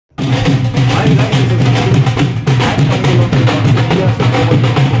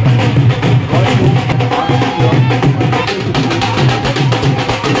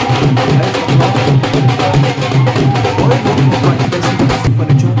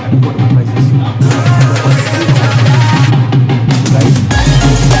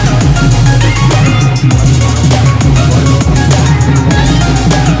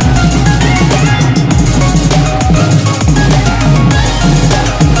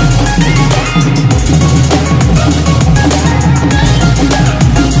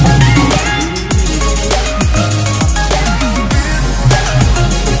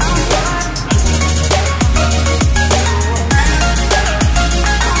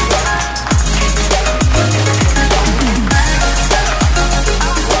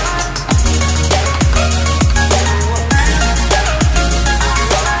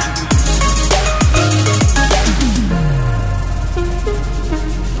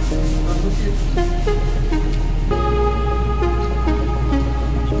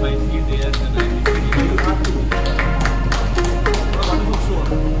If I see there, then I will see you have to. Wonderful store.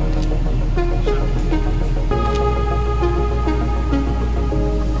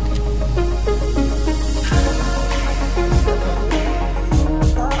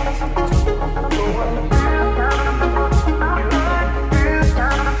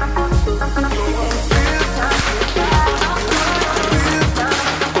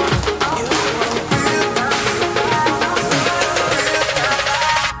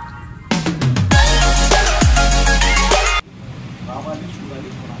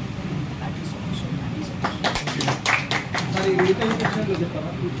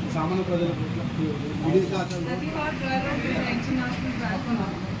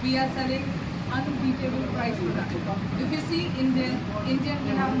 We are selling unbeatable price product. If you see Indian,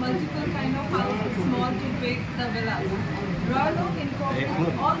 we have multiple kind of houses, small to big, the villas. Royaloak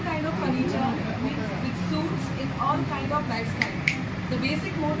incorporates all kind of furniture which suits in all kind of lifestyle. The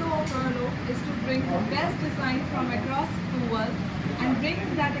basic motto of Royaloak is to bring the best design from across the world and bring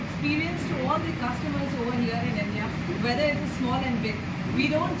that experience to all the customers over here in India, whether it is small and big. We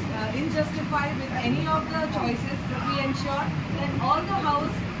don't injustify with any of the choices, but we ensure that all the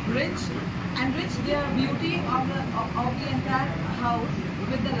house enrich their beauty of the entire house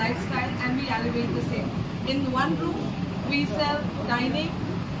with the lifestyle, and we elevate the same. In one room, we sell dining,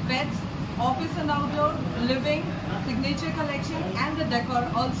 beds, office and outdoor, living, signature collection, and the decor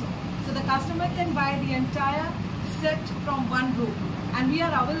also. So the customer can buy the entire set from one room. And we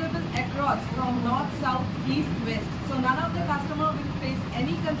are available across from north, south, east, west. So none of the customer will face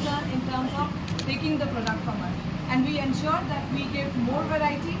any concern in terms of taking the product from us. And we ensure that we give more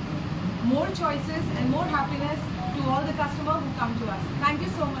variety, more choices and more happiness to all the customers who come to us. Thank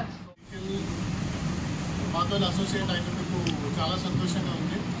you so much. మాతో associate అయినందుకు చాలా సంతోషంగా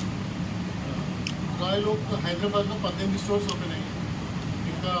ఉంది. రాయలోక్ హైదరాబాద్లో 18 stores open అయ్యాయి.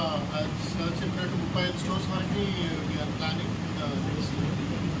 ఇంకా sir చెప్పినట్టు 35 stores వరకు we are planning next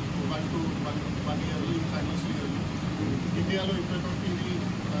 1 year financial year. ఇండియాలో ఇప్పటివరకు ఇది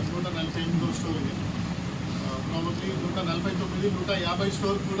 148వ స్టోర్ ఇది. ప్రాబబ్లీ 149, 150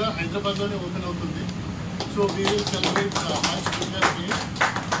 స్టోర్ కూడా హైదరాబాద్లోనే ఓపెన్ అవుతుంది. So we will celebrate much bigger day.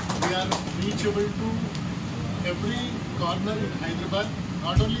 We are reachable to every corner in Hyderabad,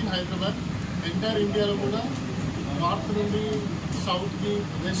 not only in Hyderabad, entire ఇండియాలో కూడా నార్త్ నుండి సౌత్కి,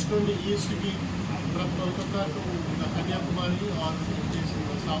 వెస్ట్ నుండి ఈస్ట్కి, from Kolkata to Kanyakumari are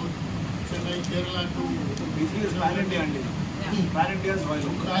south Chennai, Kerala to pan India అండి. పాన్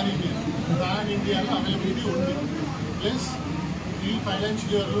ఇండియాలో అవైలబిలిటీ ఉంది. ప్లస్ ఈ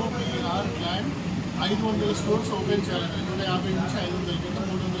ఫైనాన్షియల్ ఇయర్లో వీఆర్ ప్లాన్ 500 స్టోర్స్ ఓపెన్ చేయాలని. 150 నుంచి 500 కింద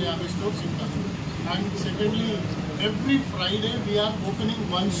 350 స్టోర్స్ ఇంకా. And secondly every Friday we're opening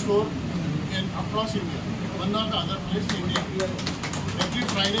 1 store in across India, one or the other place in India. Every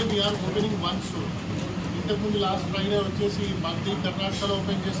Friday we are opening 1 store. ఇంతకుముందు last Friday వచ్చేసి multi కర్ణాటకలో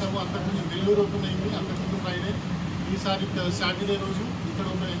open చేసాము, అంతకుముందు Nellore open అయింది, అంతకుముందు ఫ్రైడే, ఈసారి సాటర్డే రోజు ఇక్కడ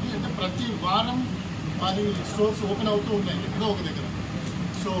ఓపెన్ అయింది. అంటే ప్రతి వారం 10 స్టోర్స్ ఓపెన్ అవుతూ ఉన్నాయి ఎక్కడో ఒక దగ్గర.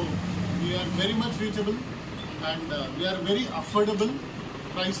 So we are very much reachable and we are very affordable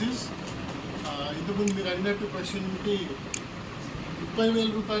prices. ఇంతకుముందు మీరు అడిగినట్టు క్వశ్చన్కి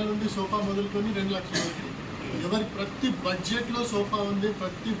 30,000 రూపాయల నుండి సోఫా మొదలుకొని 2 లక్షల వరకు. ఎవరి ప్రతి బడ్జెట్లో సోఫా ఉంది,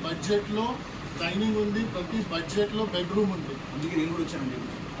 ప్రతి బడ్జెట్లో డైనింగ్ ఉంది, ప్రతి బడ్జెట్లో బెడ్రూమ్ ఉంది. అందుకే నేను కూడా వచ్చానండి.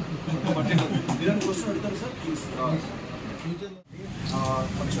 క్వశ్చన్ అడుగుతారు సార్ ప్లీజ్.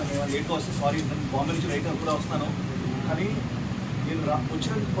 కొంచెం లేట్గా వస్తే సారీ, నేను బాంబే నుంచి రైట్ కూడా వస్తాను. కానీ నేను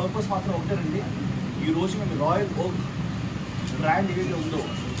వచ్చిన పర్పస్ మాత్రం ఒకటేనండి. ఈరోజు మేము రాయల్ ఓక్ బ్రాండ్ ఏదైతే ఉందో,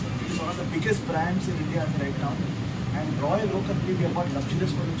 it is one of the biggest brands in India right now. And Royaloak we have got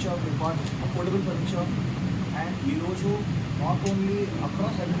luxurious furniture, we have got affordable furniture, and ee roju not only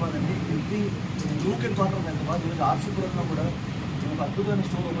across Hyderabad and every nook and corner of Hyderabad, there is RC Puram lo kuda oka adbhutamaina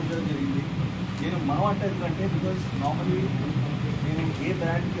store open cheyadam jarigindi. Nenu manam ante endukante because normally nenu A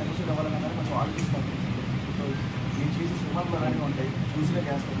brand కి associate అవ్వాలన్నా కొంచెం ఆలోచిస్తాను. Because నేను చేసే సినిమాలు అలానే ఉంటాయి, చూసినా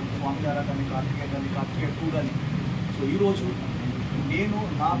చేస్తాను. స్వామి గారా కానీ, కార్తికేయ 2 కానీ. సో ఈరోజు నేను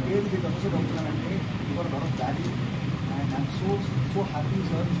నా పేరు దీనికి అసోసియేట్ అవుతున్నానంటే ఇవాళ lot of value. And I'm so happy,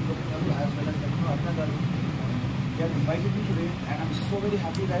 sir, as well as Arna garu. They have invited me today, and I'm so very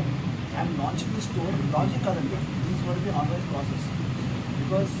happy that I'm launching this store. Launching kadandi, this is going to be an ongoing process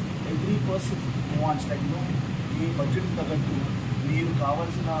because every person wants, like me budget తగ్గట్టు, మీరు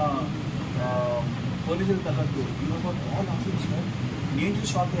కావాల్సిన furniture తగ్గట్టు, all options. నేను చూసి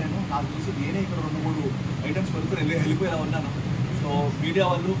shock అయ్యాను. నాకు తెలిసి నేనే ఇక్కడ 2-3 ఐటమ్స్ కొనుక్కొని వెళ్ళిపోయేలా ఉన్నాను. సో మీడియా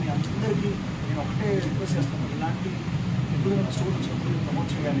వాళ్ళు మీ అందరికీ నేను ఒకటే రిక్వెస్ట్ చేస్తాను, ఇలాంటి ఎప్పుడు స్టోర్ వచ్చినప్పుడు ప్రమోట్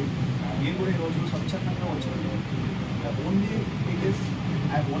చేయాలి. నేను కూడా ఈరోజు స్వచ్ఛందంగా వచ్చాను. Only it is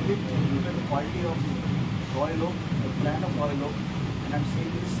I only look at the quality of Royaloak, the brand of Royaloak, and I'm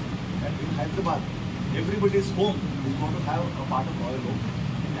saying this that in Hyderabad, everybody's home is going to have a part of Royaloak,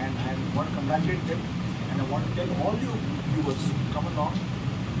 and I want to congratulate them, and I want to tell all you viewers, come along,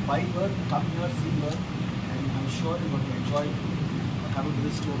 buy here, come here, see here, and I'm sure you're going to enjoy coming to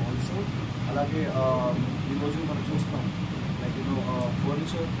this store also. అలాగే ఈరోజు మనం చూస్తాం like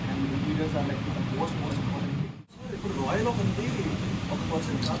furniture and interiors are like most important. So ఇప్పుడు Royaloak అనేది ఒక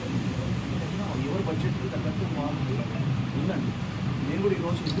percent కాదు, ఎవరి బడ్జెట్కి తగ్గట్టు మాకు ఉందండి. నేను కూడా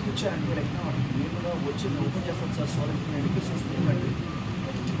ఈరోజు ఎందుకు ఇచ్చానంటే లైక్ నేను కూడా వచ్చి ఓపెన్ చేస్తాను సార్ స్టోర్ నేను రిక్వెస్ట్ చేసుకుంటానండి.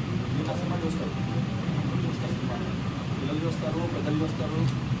 నేను ఆ సినిమా చూస్తారు, అందరూ చూస్తారు, సినిమా పిల్లలు చూస్తారు, పెద్దలు చూస్తారు,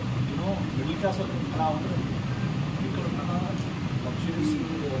 మిడిల్ క్లాస్ అలా ఉండదండి. ఇక్కడ ఉన్న లగ్జరీస్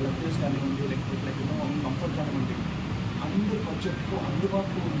కానివ్వండి, లేకపోతే లైక్ కంఫర్ట్ కానివ్వండి, అందరి బడ్జెట్కు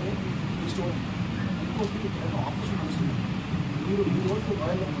అందుబాటులో ఉండే ఈ స్టోర్. ఇంకోటి ఆఫర్స్ నడుస్తుంది. మీరు ఈ రోజు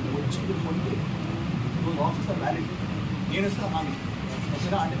Royaloak వచ్చి మీరు కొంటే రోజు ఆఫీసర్ వ్యాలిడ్ నేను ఇస్తాను హామీ,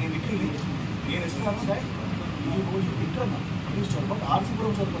 ఓకేనా? అంటే నేను నిఖిల్ని నేను ఇస్తున్నాను గాయ ఈ రోజు ఇక్కడ ఈ స్టోర్ బట్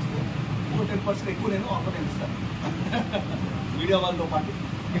ఆర్సీపురం స్టోర్కి వస్తే ఇంకో 10% ఎక్కువ నేను ఆఫర్ నేను ఇస్తాను మీడియా వాళ్ళతో పాటు.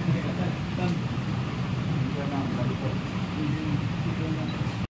 ఇంకేనా